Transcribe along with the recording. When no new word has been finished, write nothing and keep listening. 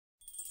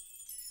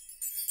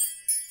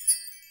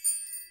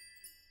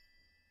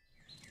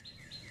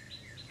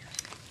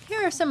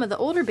are some of the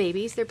older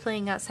babies. They're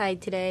playing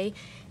outside today.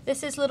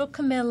 This is little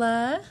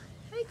Camilla.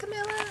 Hi,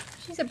 Camilla.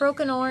 She's a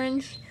broken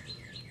orange.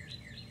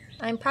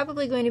 I'm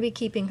probably going to be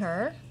keeping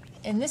her.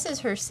 And this is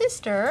her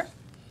sister.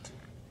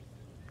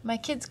 My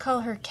kids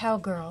call her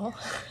Cowgirl,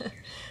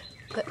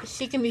 but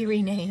she can be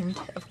renamed,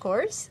 of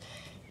course.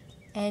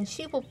 And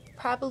she will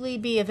probably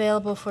be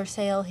available for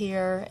sale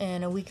here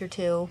in a week or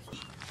two.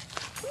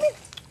 Come here.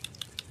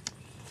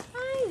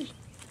 Hi.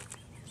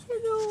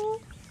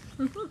 Hello.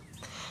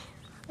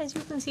 As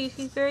you can see,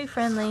 she's very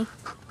friendly.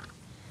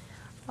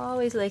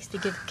 Always likes to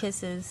give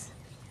kisses.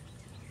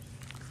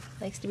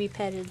 Likes to be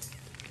petted.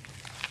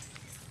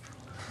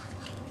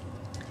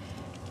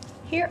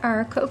 Here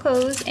are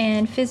Coco's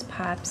and Fizz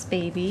Pop's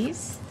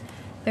babies.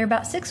 They're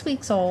about 6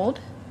 weeks old.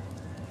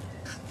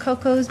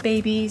 Coco's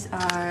babies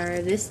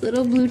are this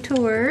little blue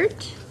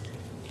torch,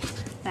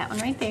 that one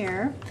right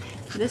there,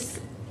 this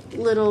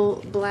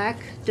little black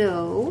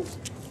doe,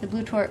 the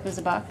blue tort was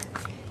a buck,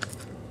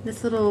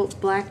 this little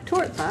black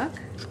tort buck,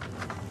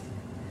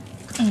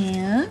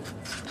 and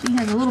she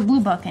has a little blue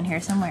buck in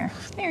here somewhere.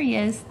 There he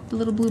is. The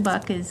little blue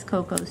buck is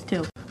Coco's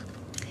too.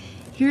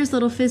 Here's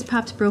little Fizz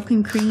Pop's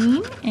Broken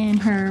Cream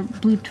and her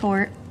blue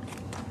tort.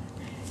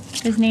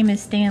 His name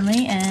is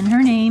Stanley and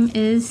her name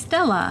is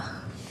Stella.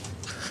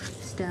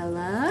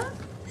 Stella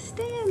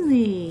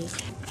Stanley.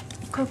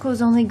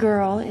 Coco's only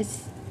girl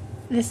is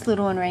this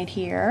little one right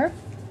here.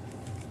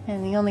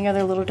 And the only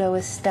other little doe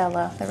is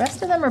Stella. The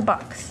rest of them are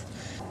bucks.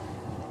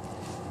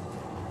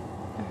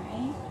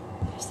 Alright,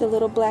 there's the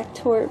little black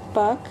tort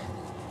buck.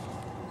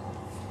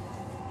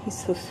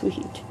 He's so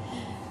sweet.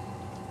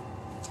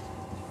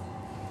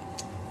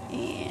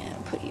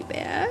 And put you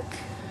back.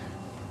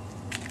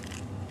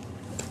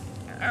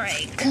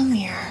 Alright, come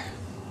here.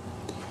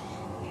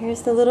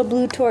 Here's the little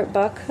blue tort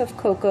buck of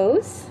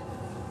Coco's.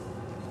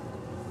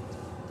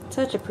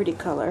 Such a pretty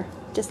color,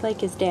 just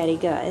like his daddy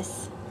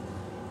Gus.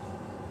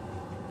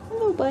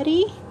 Hello,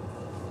 buddy.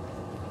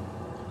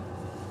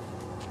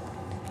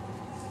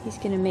 He's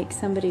gonna make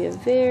somebody a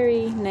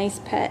very nice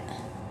pet.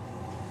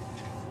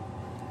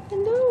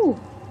 Hello.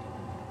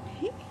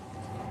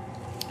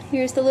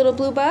 Here's the little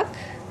blue buck.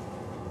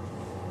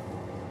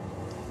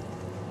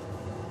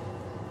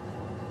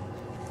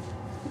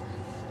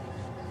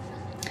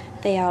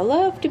 They all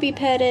love to be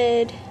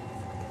petted.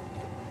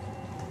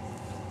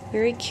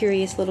 Very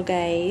curious little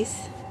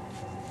guys.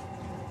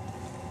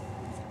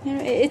 You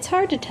know, it's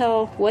hard to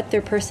tell what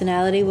their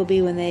personality will be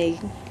when they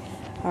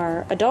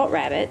are adult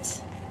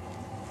rabbits.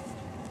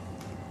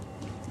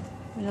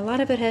 And a lot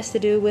of it has to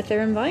do with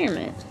their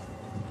environment.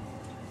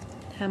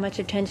 How much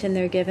attention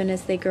they're given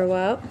as they grow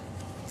up.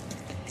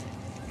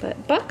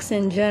 But bucks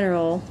in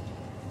general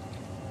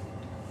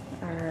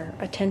are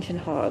attention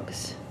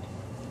hogs.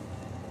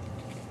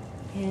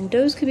 And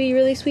does can be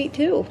really sweet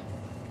too.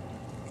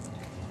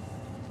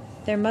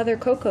 Their mother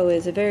Coco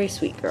is a very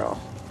sweet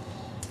girl.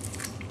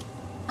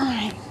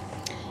 Alright.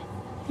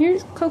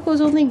 Here's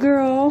Coco's only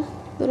girl,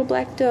 little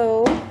black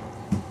doe.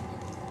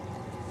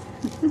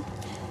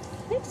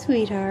 Hi,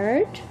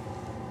 sweetheart.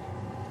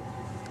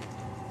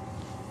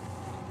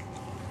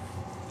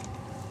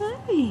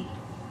 Hi.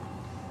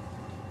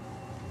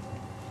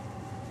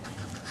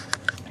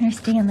 There's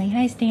Stanley.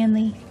 Hi,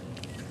 Stanley.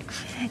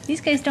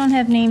 These guys don't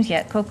have names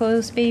yet.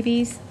 Coco's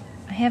babies.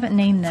 I haven't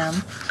named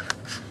them.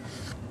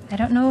 I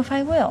don't know if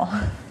I will.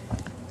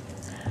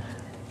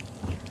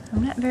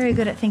 I'm not very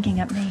good at thinking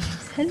up names.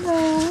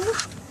 Hello.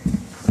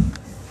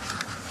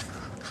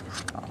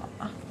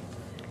 Aww.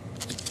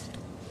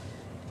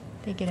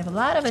 They get a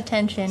lot of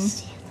attention.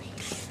 See,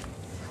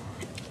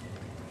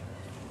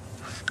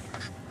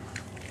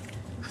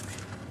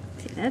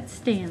 that's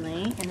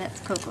Stanley, and that's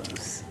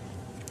Coco's.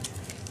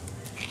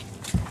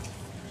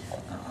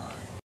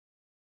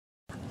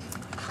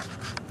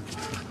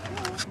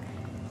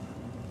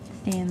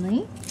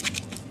 Stanley,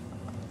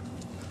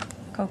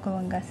 Coco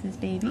and Gus's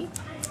baby.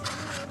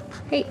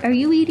 Hey, are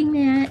you eating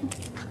that?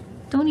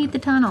 Don't eat the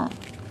tunnel.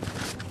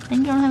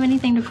 Then you don't have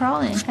anything to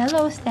crawl in.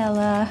 Hello,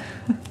 Stella.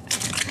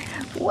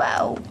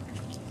 Wow.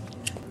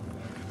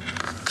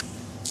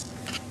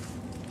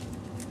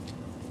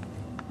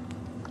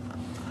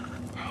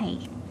 Hey.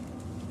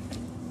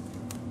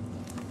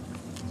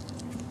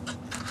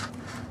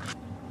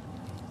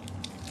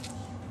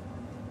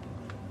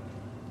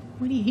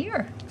 What do you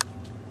hear?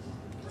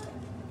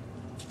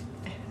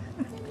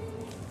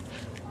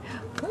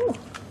 Oh,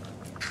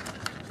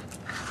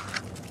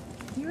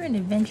 you're an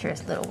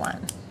adventurous little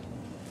one.